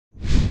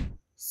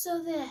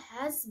So there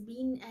has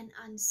been an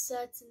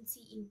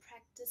uncertainty in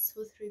practice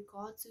with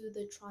regard to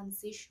the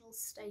transitional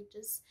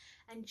status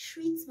and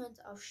treatment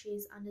of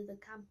shares under the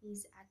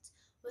Companies Act,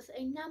 with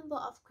a number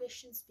of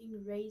questions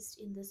being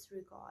raised in this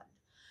regard.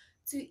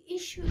 To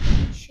issue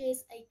any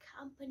shares, a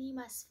company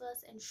must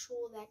first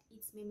ensure that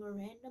its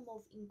memorandum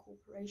of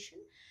incorporation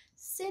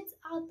sets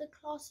out the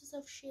classes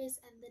of shares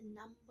and the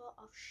number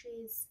of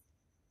shares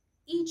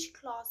each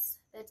class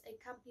that a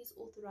company is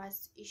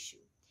authorized to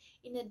issue.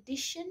 In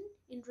addition,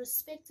 in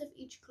respect of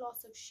each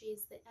class of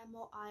shares, the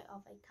MOI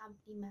of a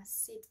company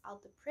must set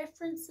out the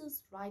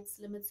preferences, rights,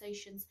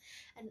 limitations,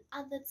 and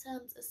other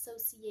terms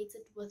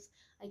associated with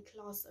a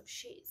class of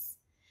shares.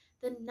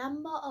 The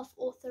number of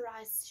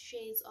authorized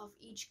shares of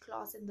each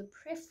class and the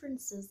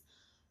preferences,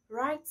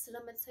 rights,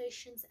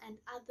 limitations, and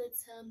other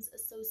terms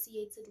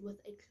associated with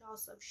a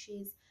class of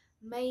shares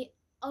may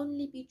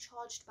only be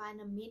charged by an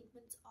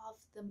amendment of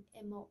the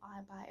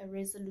MOI by a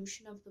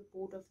resolution of the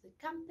board of the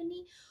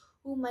company,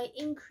 who may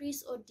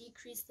increase or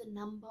decrease the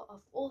number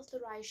of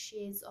authorized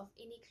shares of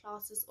any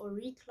classes or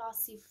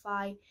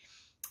reclassify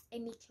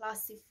any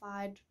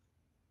classified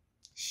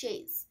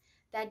shares.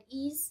 That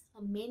is,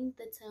 amend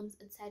the terms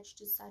attached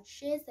to such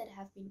shares that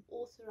have been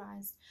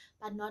authorized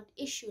but not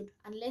issued,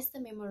 unless the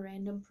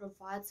memorandum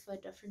provides for a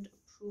different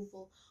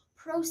approval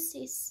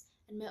process,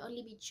 and may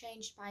only be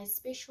changed by a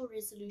special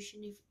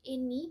resolution if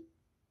any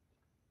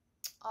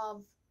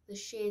of the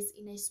shares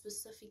in a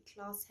specific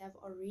class have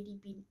already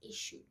been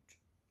issued.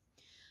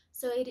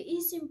 So it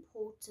is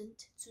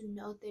important to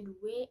note that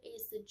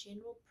whereas the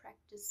general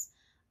practice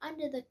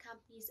under the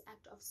Companies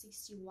Act of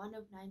 61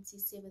 of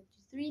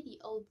 1973, the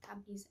old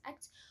Companies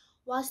Act,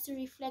 was to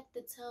reflect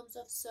the terms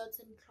of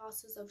certain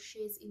classes of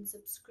shares in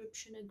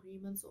subscription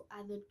agreements or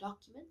other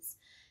documents,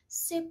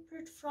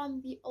 separate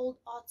from the old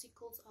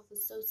Articles of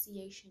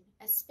Association,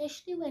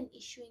 especially when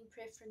issuing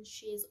preference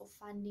shares or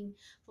funding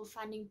for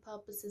funding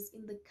purposes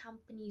in the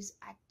Companies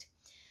Act,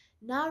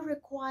 now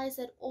requires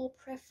that all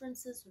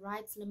preferences,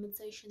 rights,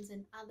 limitations,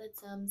 and other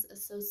terms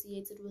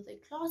associated with a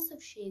class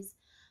of shares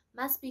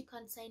must be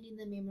contained in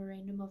the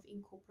memorandum of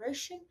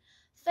incorporation,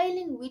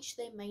 failing which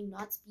they may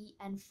not be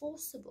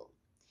enforceable.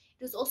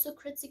 It is also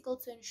critical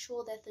to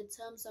ensure that the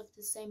terms of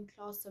the same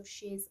class of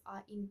shares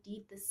are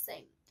indeed the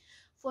same.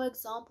 For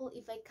example,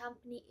 if a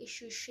company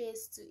issues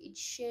shares to its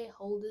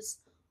shareholders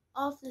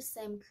of the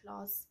same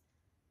class,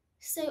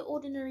 say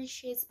ordinary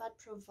shares, but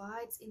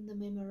provides in the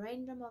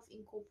memorandum of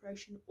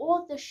incorporation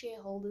or the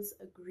shareholders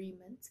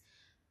agreement,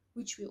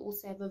 which we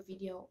also have a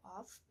video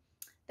of,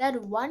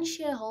 that one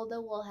shareholder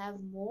will have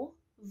more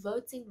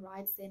voting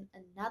rights than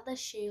another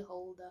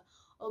shareholder,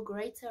 or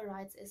greater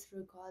rights as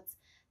regards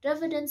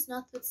dividends,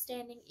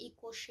 notwithstanding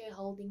equal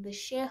shareholding, the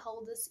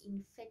shareholders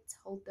in fact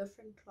hold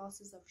different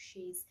classes of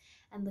shares,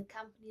 and the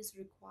company is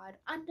required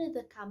under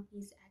the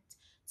Companies Act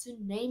to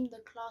name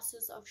the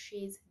classes of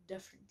shares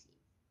differently.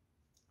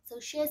 So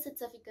share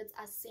certificates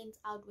are sent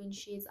out when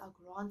shares are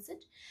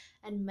granted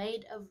and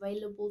made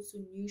available to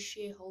new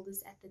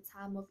shareholders at the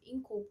time of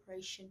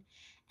incorporation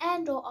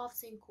and or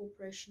after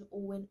incorporation,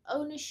 or when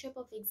ownership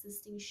of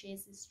existing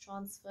shares is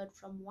transferred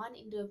from one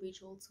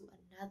individual to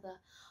another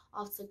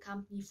after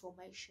company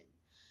formation.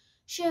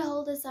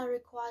 Shareholders are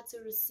required to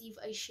receive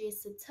a share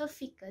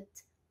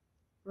certificate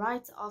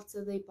right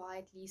after they buy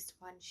at least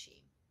one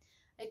share.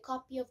 A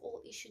copy of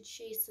all issued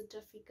share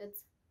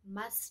certificates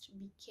must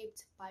be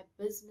kept by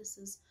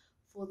businesses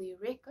for their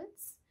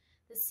records.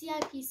 The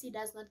CIPC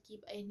does not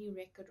keep any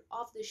record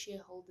of the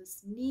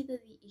shareholders, neither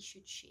the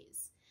issued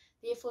shares.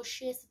 Therefore,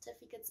 share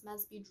certificates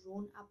must be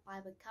drawn up by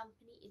the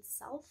company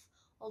itself,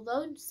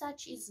 although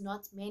such is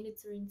not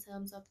mandatory in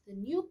terms of the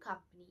new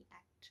Company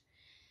Act.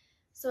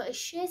 So a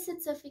share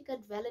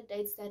certificate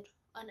validates that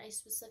on a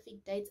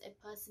specific date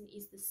a person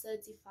is the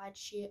certified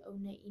share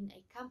owner in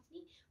a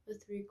company.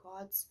 With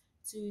regards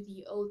to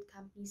the old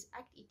Companies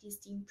Act, it is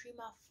deemed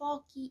prima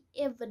facie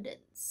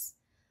evidence.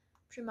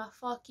 Prima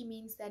facie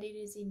means that it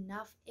is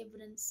enough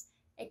evidence,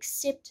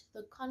 except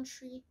the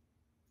contrary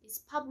is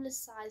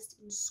publicized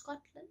in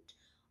Scotland,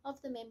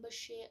 of the member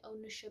share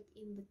ownership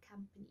in the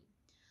company.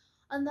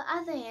 On the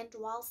other hand,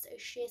 whilst a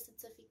share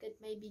certificate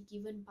may be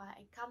given by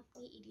a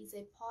company, it is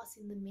a pass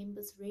in the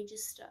members'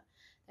 register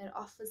that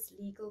offers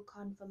legal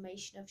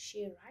confirmation of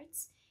share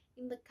rights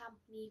in the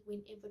company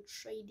whenever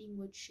trading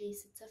with share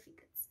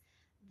certificates.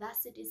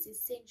 Thus, it is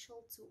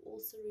essential to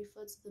also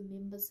refer to the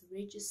members'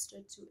 register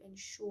to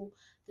ensure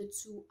the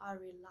two are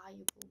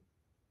reliable.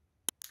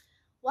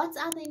 What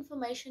are the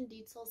information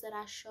details that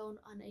are shown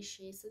on a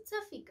share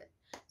certificate?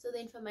 So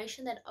the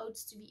information that ought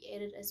to be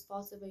added as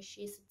part of a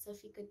share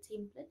certificate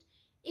template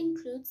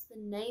includes the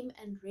name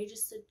and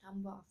registered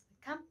number of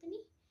the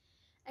company,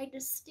 a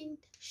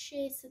distinct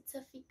share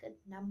certificate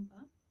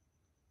number,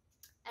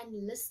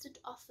 and listed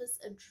office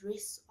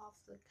address of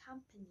the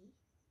company,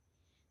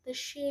 the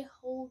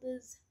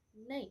shareholder's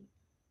name,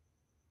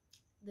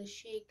 the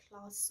share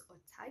class or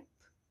type,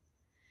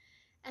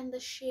 and the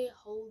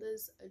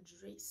shareholder's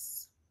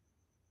address.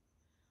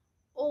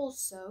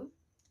 Also,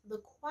 the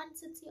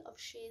quantity of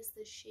shares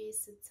the share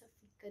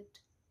certificate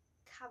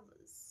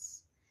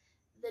covers.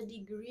 the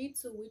degree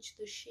to which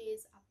the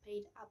shares are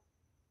paid up.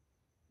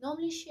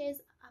 Normally,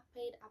 shares are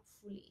paid up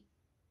fully.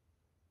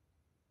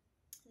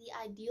 The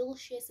ideal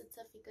share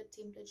certificate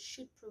template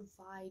should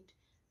provide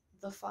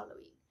the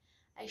following.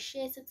 A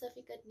share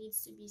certificate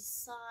needs to be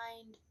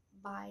signed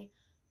by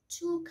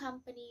 2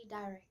 company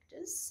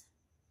directors,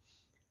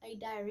 a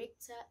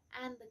director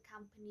and the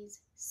company's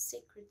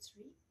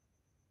secretary.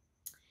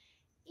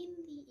 In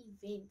the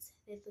event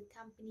that the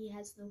company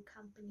has no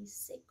company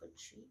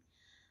secretary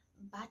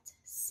but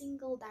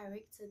single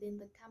director, then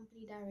the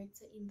company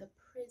director, in the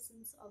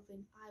presence of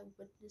an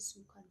eyewitness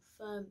who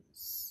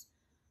confirms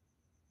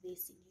their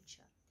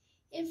signature.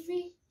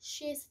 Every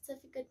share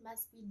certificate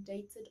must be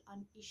dated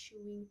on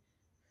issuing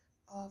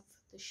of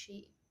the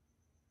share.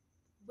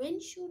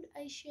 When should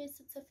a share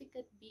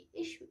certificate be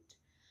issued?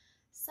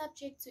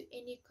 Subject to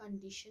any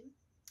condition.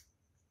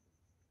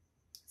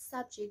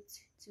 Subject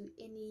to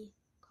any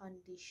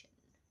condition.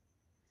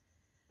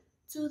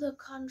 To the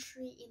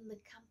contrary, in the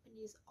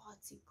company's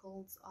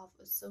articles of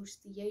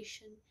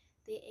association,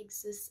 there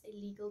exists a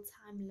legal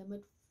time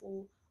limit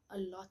for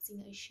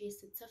allotting a share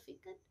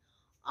certificate.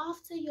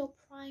 After your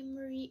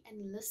primary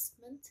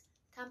enlistment,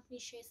 company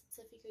share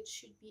certificates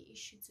should be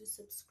issued to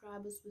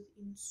subscribers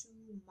within 2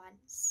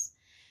 months.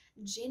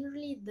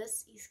 Generally,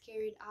 this is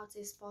carried out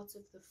as part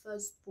of the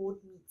first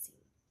board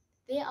meeting.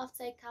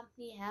 Thereafter, a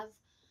company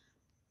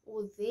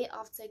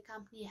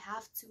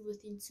have to,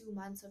 within 2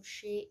 months of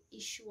share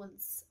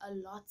issuance,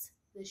 allot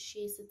the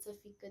share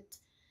certificate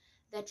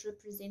that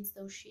represents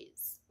those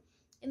shares.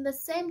 In the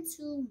same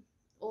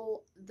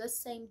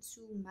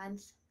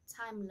 2-month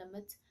time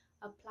limit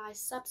applies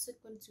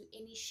subsequent to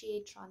any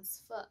share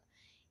transfer.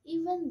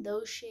 Even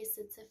though share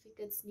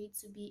certificates need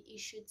to be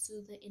issued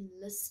to the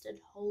enlisted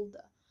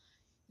holder,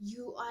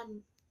 you are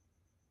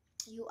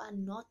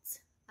not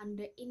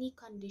under any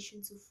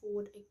condition to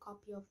forward a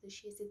copy of the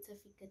share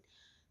certificate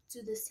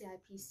to the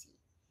CIPC.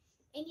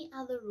 Any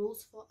other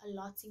rules for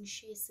allotting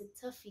share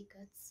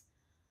certificates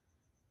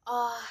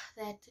are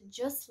that,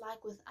 just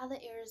like with other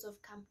areas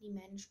of company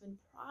management,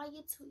 prior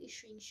to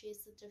issuing share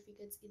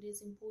certificates, it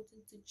is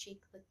important to check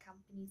the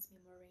company's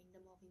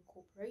memorandum of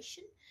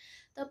incorporation.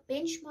 The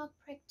benchmark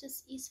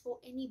practice is for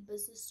any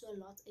business to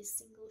allot a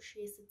single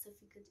share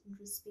certificate in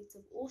respect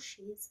of all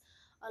shares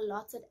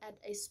allotted at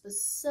a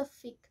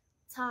specific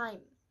time,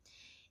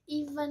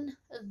 even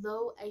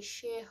though a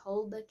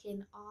shareholder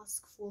can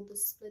ask for the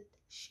split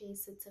share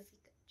certificate.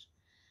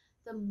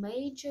 The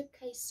major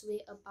case where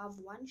above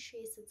one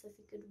share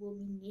certificate will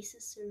be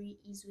necessary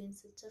is when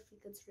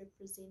certificates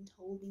represent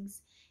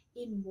holdings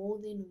in more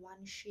than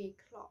one share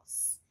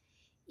class.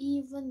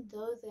 Even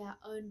though they are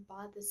owned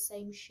by the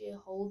same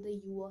shareholder,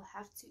 you will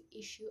have to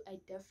issue a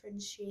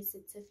different share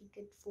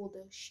certificate for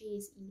the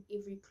shares in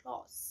every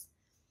class.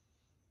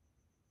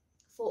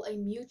 For a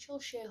mutual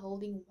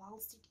shareholding,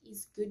 whilst it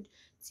is good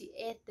to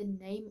add the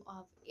name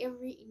of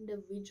every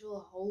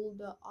individual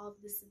holder of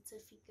the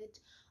certificate,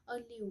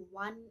 only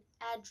one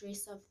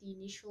address of the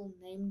initial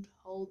named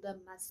holder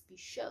must be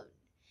shown.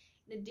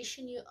 In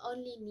addition, you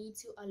only need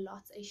to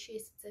allot a share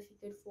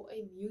certificate for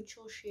a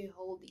mutual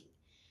shareholding,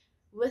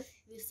 with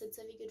the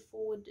certificate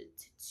forwarded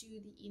to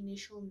the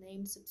initial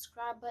named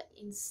subscriber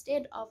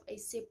instead of a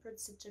separate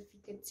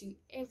certificate to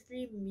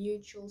every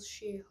mutual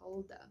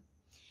shareholder.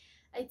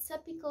 A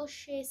typical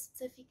share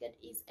certificate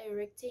is a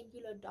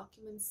rectangular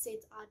document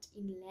set out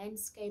in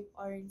landscape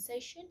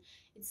orientation.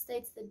 It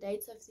states the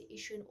date of the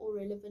issue and all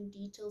relevant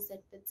details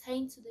that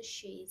pertain to the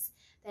shares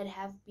that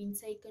have been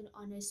taken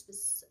on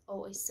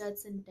a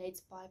certain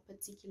date by a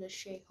particular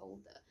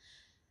shareholder.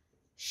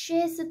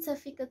 Share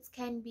certificates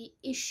can be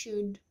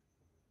issued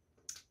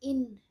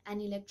in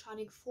an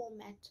electronic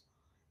format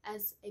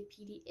as a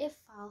PDF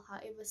file.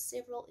 However,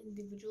 several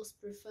individuals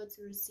prefer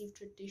to receive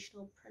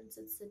traditional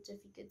printed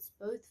certificates.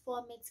 Both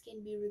formats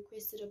can be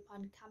requested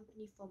upon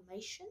company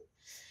formation.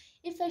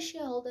 If a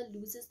shareholder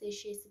loses their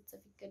share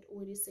certificate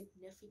or it is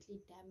significantly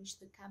damaged,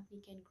 the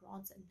company can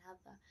grant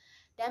another.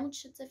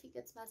 Damaged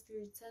certificates must be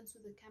returned to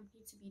the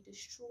company to be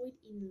destroyed.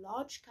 In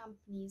large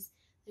companies,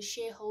 the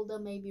shareholder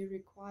may be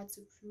required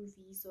to prove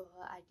his or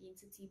her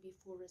identity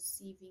before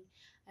receiving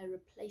a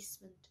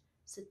replacement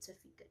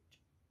certificate.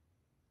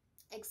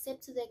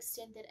 Except to the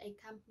extent that a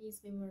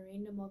company's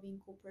memorandum of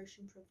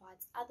incorporation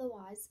provides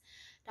otherwise,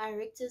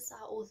 directors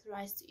are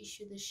authorized to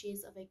issue the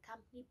shares of a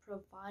company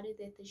provided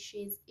that the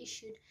shares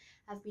issued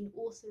have been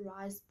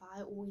authorized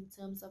by or in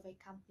terms of a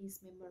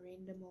company's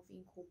memorandum of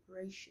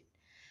incorporation,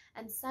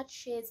 and such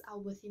shares are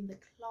within the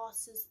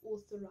classes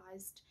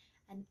authorized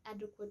and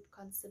adequate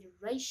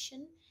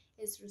consideration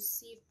is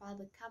received by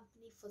the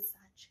company for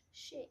such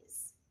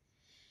shares.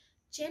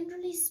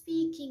 Generally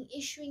speaking,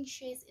 issuing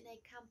shares in a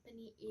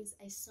company is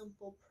a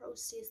simple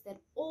process that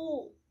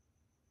all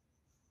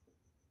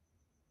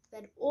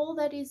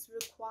that is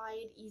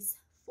required is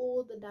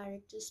for the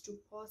directors to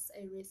pass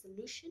a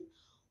resolution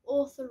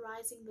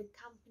authorizing the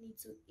company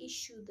to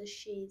issue the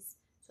shares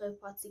to a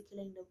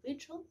particular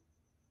individual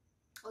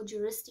or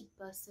juristic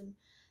person,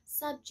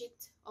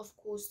 subject, of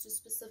course, to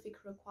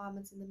specific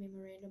requirements in the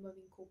memorandum of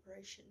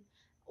incorporation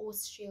or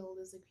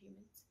shareholders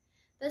agreement.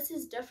 This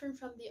is different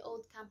from the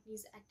old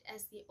Companies Act,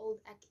 as the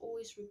old Act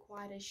always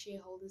required a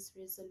shareholders'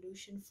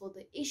 resolution for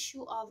the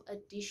issue of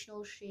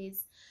additional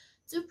shares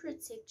to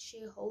protect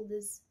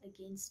shareholders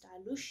against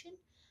dilution.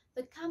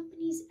 The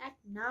Companies Act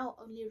now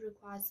only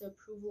requires the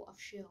approval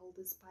of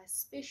shareholders by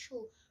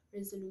special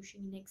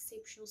resolution in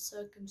exceptional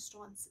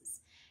circumstances,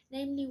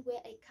 namely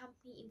where a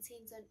company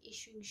intends on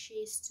issuing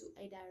shares to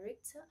a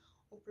director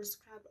or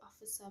prescribed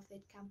officer of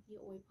that company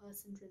or a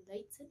person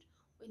related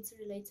or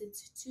interrelated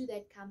to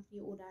that company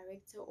or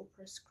director or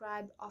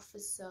prescribed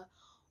officer,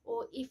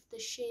 or if the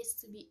shares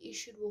to be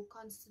issued will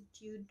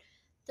constitute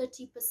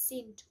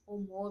 30% or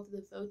more of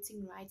the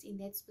voting rights in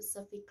that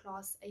specific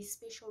class, a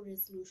special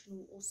resolution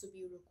will also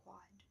be required.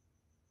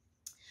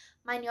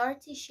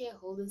 Minority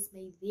shareholders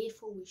may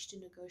therefore wish to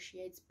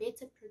negotiate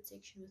better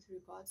protection with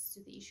regards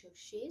to the issue of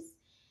shares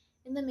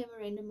in the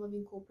memorandum of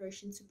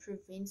incorporation to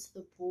prevent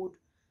the board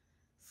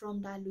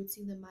from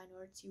diluting the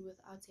minority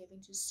without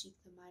having to seek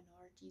the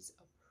minority's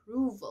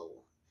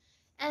approval.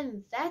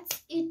 And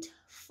that's it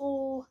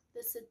for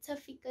the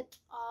certificate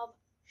of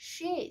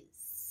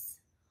shares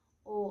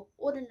or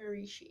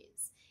ordinary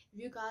shares.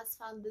 If you guys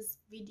found this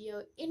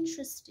video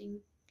interesting,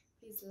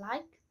 please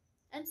like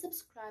and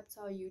subscribe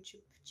to our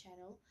YouTube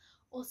channel.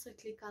 Also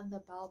click on the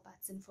bell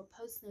button for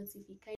post notifications